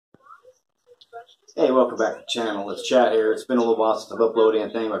Hey, welcome back to the channel. It's Chat here. It's been a little while since I've uploaded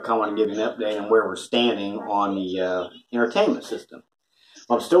anything, but I kind of want to give you an update on where we're standing on the entertainment system.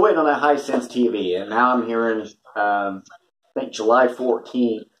 Well, I'm still waiting on that Hisense TV, and now I'm hearing, I think July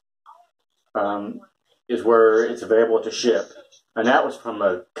 14th is where it's available to ship. And that was from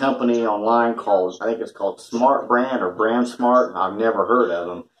a company online called, I think it's called Smart Brand or Brand Smart. I've never heard of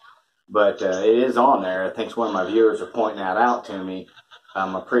them, but it is on there. I think one of my viewers are pointing that out to me.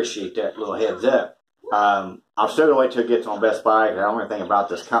 I appreciate that little heads up. I'm still going to wait till it gets on Best Buy. I don't know anything about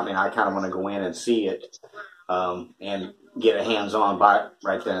this company. I kind of want to go in and see it and get a hands-on buy it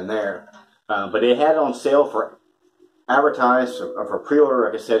right then and there. But it had it on sale for advertised for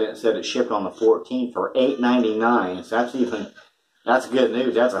pre-order. Like I said, it said it shipped on the 14th for $8.99. So that's good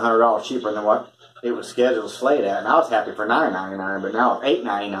news. That's $100 cheaper than what it was scheduled to slate at. And I was happy for $9.99, but now it's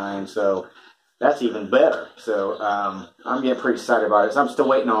 $8.99. So that's even better. So I'm getting pretty excited about it. So I'm still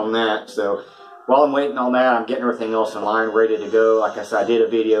waiting on that. So while I'm waiting on that, I'm getting everything else in line, ready to go. Like I said, I did a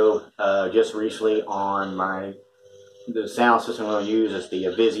video just recently on the sound system I'm going to use. It's the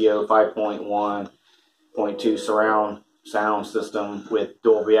Vizio 5.1.2 surround sound system with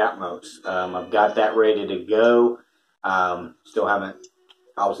Dolby Atmos. I've got that ready to go. Still haven't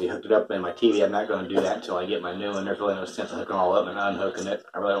obviously hooked it up in my TV. I'm not going to do that until I get my new one. There's really no sense of hooking all up and unhooking it.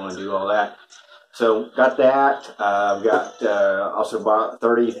 I really don't want to do all that. So got that. I've got also bought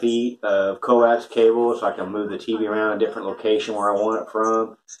 30 feet of coax cable so I can move the TV around a different location where I want it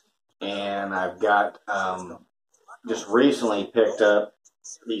from. And I've got just recently picked up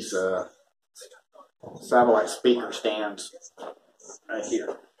these satellite speaker stands right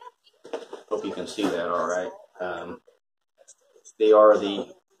here. Hope you can see that all right. They are the,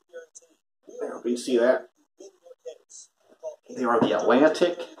 hope you can see that. They are the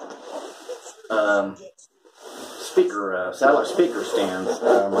Atlantic satellite speaker stands.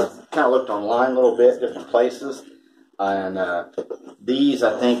 I've kind of looked online a little bit, different places, and these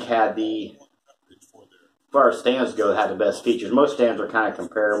I think had as far as stands go, had the best features. Most stands are kind of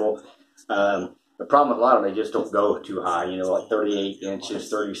comparable. The problem with a lot of them, they just don't go too high. You know, like 38 inches,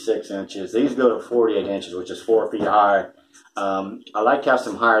 36 inches. These go to 48 inches, which is 4 feet high. I like to have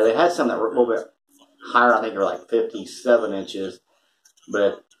some higher. They had some that were a little bit higher. I think they were like 57 inches,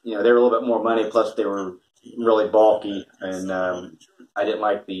 but you know, they were a little bit more money, plus they were really bulky, and I didn't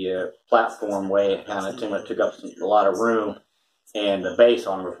like the platform way it kind of took up a lot of room, and the bass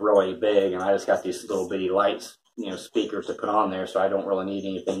on them was really big, and I just got these little bitty lights, you know, speakers to put on there, so I don't really need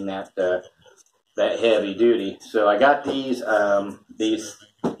anything that heavy duty. So I got these. These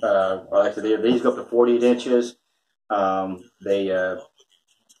go up to 48 inches.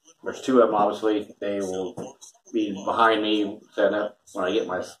 There's two of them, obviously. They will be behind me set up when I get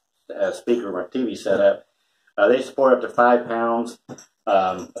my speaker, my TV set up. They support up to 5 pounds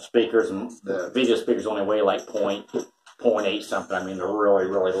of speakers, and the Vizio speakers only weigh like 0.8 something. I mean, they're really,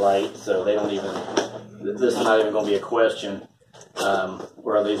 really light, so they don't even, this is not even going to be a question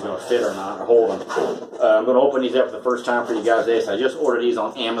whether these are going to fit or not, or hold them. I'm going to open these up for the first time for you guys today. So I just ordered these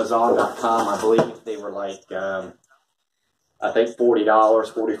on Amazon.com. I believe they were like, I think $40,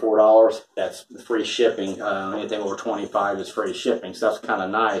 $44. That's free shipping. Anything over $25 is free shipping, so that's kind of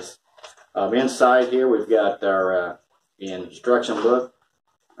nice. Inside here, we've got our instruction book.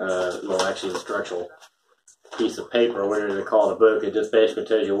 Well, actually, instructional piece of paper, whatever they call the book. It just basically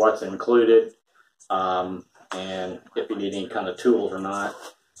tells you what's included and if you need any kind of tools or not.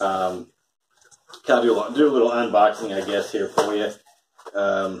 Kind of do a little unboxing, I guess, here for you.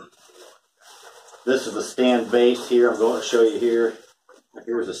 This is the stand base here. I'm going to show you here.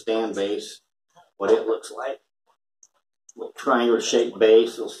 Here's the stand base, what it looks like. A triangular shaped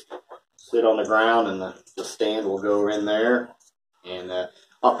base. It'll sit on the ground, and the stand will go in there. And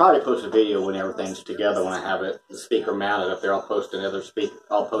I'll probably post a video when everything's together. When I have the speaker mounted up there, I'll post a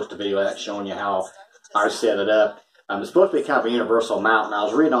video of that showing you how I set it up. It's supposed to be kind of a universal mount. And I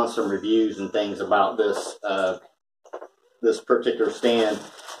was reading on some reviews and things about this this particular stand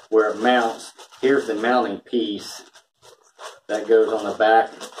where it mounts. Here's the mounting piece that goes on the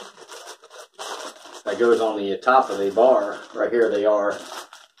back, that goes on the top of the bar. Right here they are.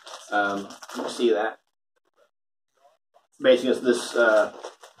 You see that? Basically, it's this, open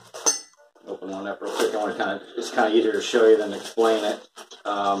one up real quick. It's kind of easier to show you than explain it.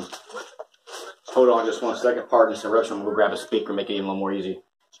 Hold on just 1 second. Pardon this interruption. I'm going to grab a speaker and make it even a little more easy.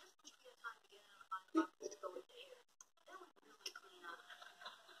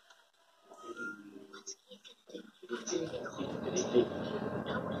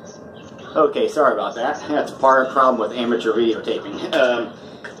 Okay, sorry about that. That's a problem with amateur videotaping.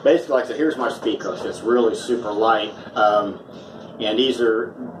 Basically, like I said, here's my speaker. It's really super light. And these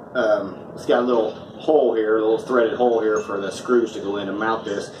are it's got a little hole here, a little threaded hole here for the screws to go in and mount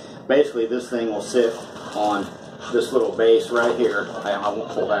this. Basically, this thing will sit on this little base right here. I won't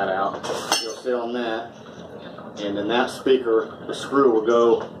pull that out. It'll sit on that, and then that speaker, the screw will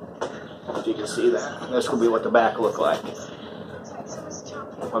go. If you can see that, this will be what the back will look like.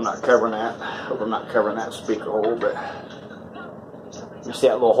 I'm not covering that. Hope I'm not covering that speaker hole, but you see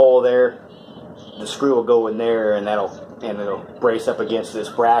that little hole there. The screw will go in there, and it'll brace up against this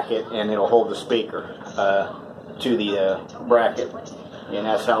bracket, and it'll hold the speaker to the bracket, and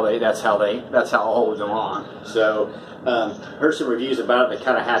that's how it holds them on. So heard some reviews about it. They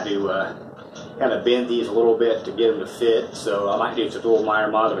kind of had to bend these a little bit to get them to fit. So I might do just a little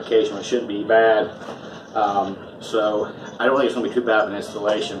minor modification, which shouldn't be bad. So I don't think it's going to be too bad of an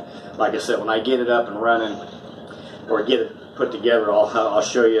installation. Like I said, when I get it up and running or get it put together, I'll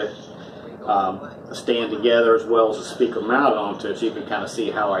show you the stand together as well as the speaker mounted onto it, so you can kind of see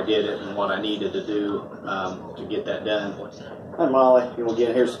how I did it and what I needed to do to get that done. Hi Molly, you want to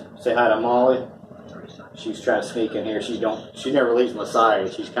get in here? Say hi to Molly. She's trying to sneak in here. She never leaves my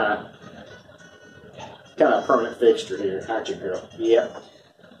side. She's kind of a permanent fixture here, aren't you, girl? Yep.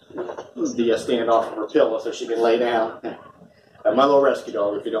 The stand off of her pillow so she can lay down. My little rescue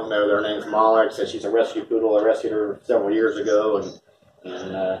dog, if you don't know, her name's Molly. Like I said, she's a rescue poodle. I rescued her several years ago,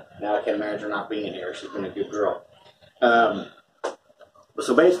 and now I can't imagine her not being here. She's been a good girl.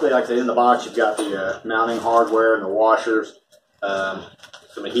 So basically, like I said, in the box you've got the mounting hardware and the washers,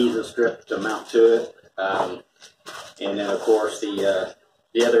 some adhesive strip to mount to it, and then of course the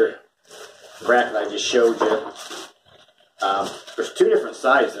other bracket I just showed you. There's two different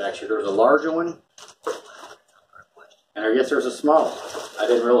sizes actually. There's a larger one, and I guess there's a smaller one. I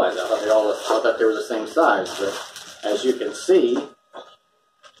didn't realize that. I thought they were the same size, but as you can see,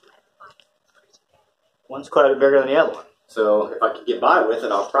 one's quite a bit bigger than the other one. So if I can get by with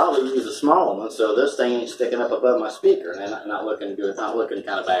it, I'll probably use the smaller one. So this thing ain't sticking up above my speaker and not looking good, not looking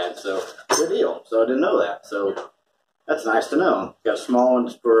kind of bad. So good deal. So I didn't know that. So that's nice to know. Got a small one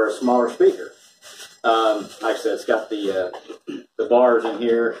for a smaller speaker. Like I said, it's got the bars in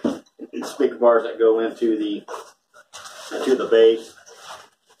here, speaker bars that go into the base.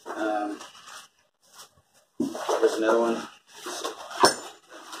 There's another one.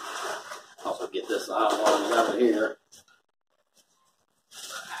 Also get this out of here.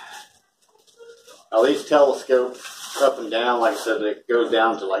 Now these telescopes up and down, like I said, it goes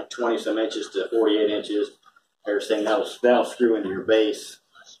down to like 20 some inches to 48 inches. Everything that'll screw into your base.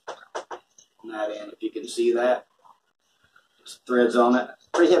 On that end, if you can see that, there's threads on it.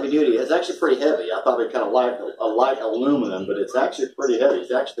 Pretty heavy duty. It's actually pretty heavy. I thought it kind of like a light aluminum, but it's actually pretty heavy.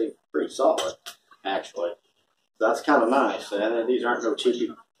 It's actually pretty solid, actually. So that's kind of nice. And these aren't no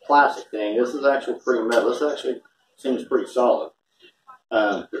cheapy plastic thing. This is actually pretty metal. This actually seems pretty solid,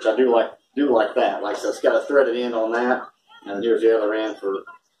 which I do like that. Like I said, it's got a threaded end on that, and here's the other end for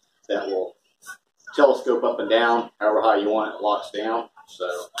that will telescope up and down, however high you want it locks down. So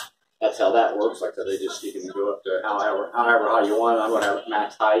that's how that works. Like I said, you can go up to however high you want it. I'm going to have it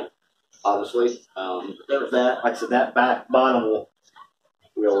max height, obviously. There's that. Like I said, that bottom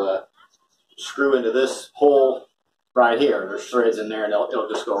will screw into this hole right here. There's threads in there, and it'll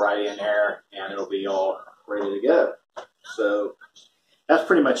just go right in there, and it'll be all ready to go. So that's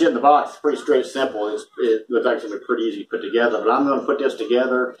pretty much it in the box. It's pretty straight, simple. It looks like it's pretty easy to put together. But I'm going to put this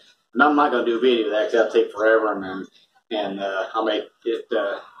together, and I'm not going to do a video of that because that'll take forever, and I'll make it.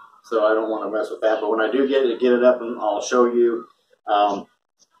 So I don't want to mess with that. But when I do get it up, and I'll show you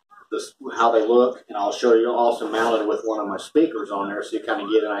how they look, and I'll show you also mounted with one of my speakers on there, so you kind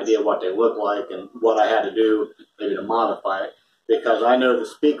of get an idea of what they look like and what I had to do maybe to modify it. Because I know the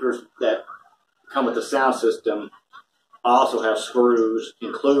speakers that come with the sound system also have screws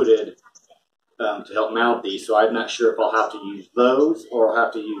included to help mount these. So I'm not sure if I'll have to use those or I'll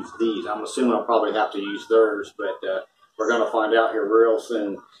have to use these. I'm assuming I'll probably have to use theirs, but we're going to find out here real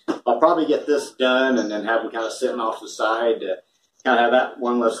soon. I'll probably get this done and then have them kind of sitting off the side to kind of have that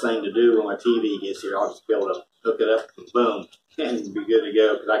one less thing to do when my TV gets here. I'll just be able to hook it up and boom, and be good to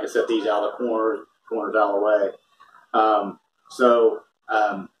go because I can set these out of the corners out of the way.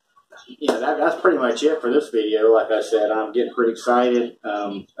 That's pretty much it for this video. Like I said, I'm getting pretty excited.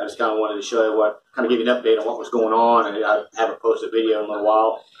 I just kind of wanted to show you kind of give you an update on what was going on. And I haven't posted a video in a little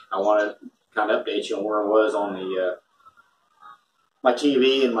while. I want to kind of update you on where I was on my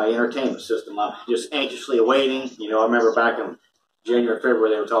TV and my entertainment system. I'm just anxiously awaiting. I remember back in January,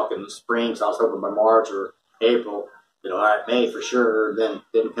 February, they were talking spring, so I was hoping by March or April, all right, May for sure, then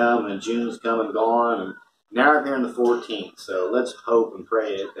didn't come, and June's come and gone, and now I'm here on the 14th, so let's hope and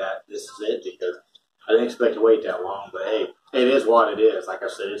pray that this is it, because I didn't expect to wait that long, but hey, it is what it is. Like I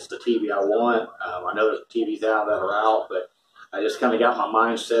said, it's the TV I want. I know there's TVs out that are out, but I just kind of got my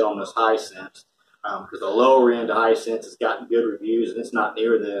mind set on this Hisense because the lower end of Hisense has gotten good reviews, and it's not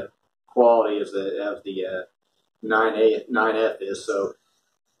near the quality as the 9F is. So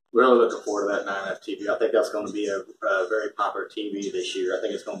really looking forward to that 9F TV. I think that's going to be a very popular TV this year. I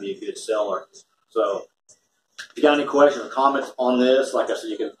think it's going to be a good seller. So if you got any questions or comments on this, like I said,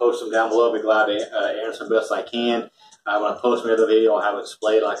 you can post them down below. I'll be glad to answer the best I can. When I post my other video, I'll have it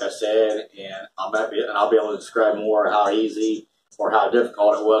displayed, like I said, and I'll be able to describe more how easy or how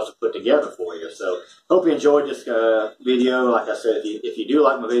difficult it was to put together for you. So hope you enjoyed this video. Like I said, if you do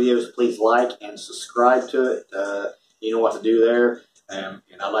like my videos, please like and subscribe to it. You know what to do there. And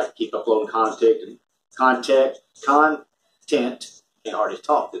I'd like to keep uploading content. Can't hardly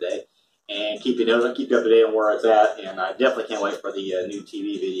talk today. And keep you up to date on where it's at. And I definitely can't wait for the new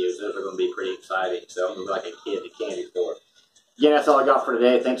TV videos. Those are going to be pretty exciting. So I'm going to be like a kid at the candy store. Again, that's all I got for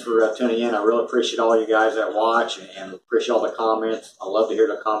today. Thanks for tuning in. I really appreciate all you guys that watch and appreciate all the comments. I love to hear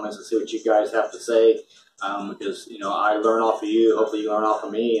the comments and see what you guys have to say because, you know, I learn off of you. Hopefully you learn off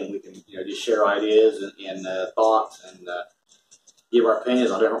of me, and we can, you know, just share ideas and thoughts and give our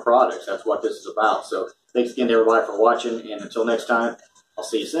opinions on different products. That's what this is about. So thanks again to everybody for watching, and until next time, I'll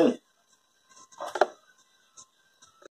see you soon.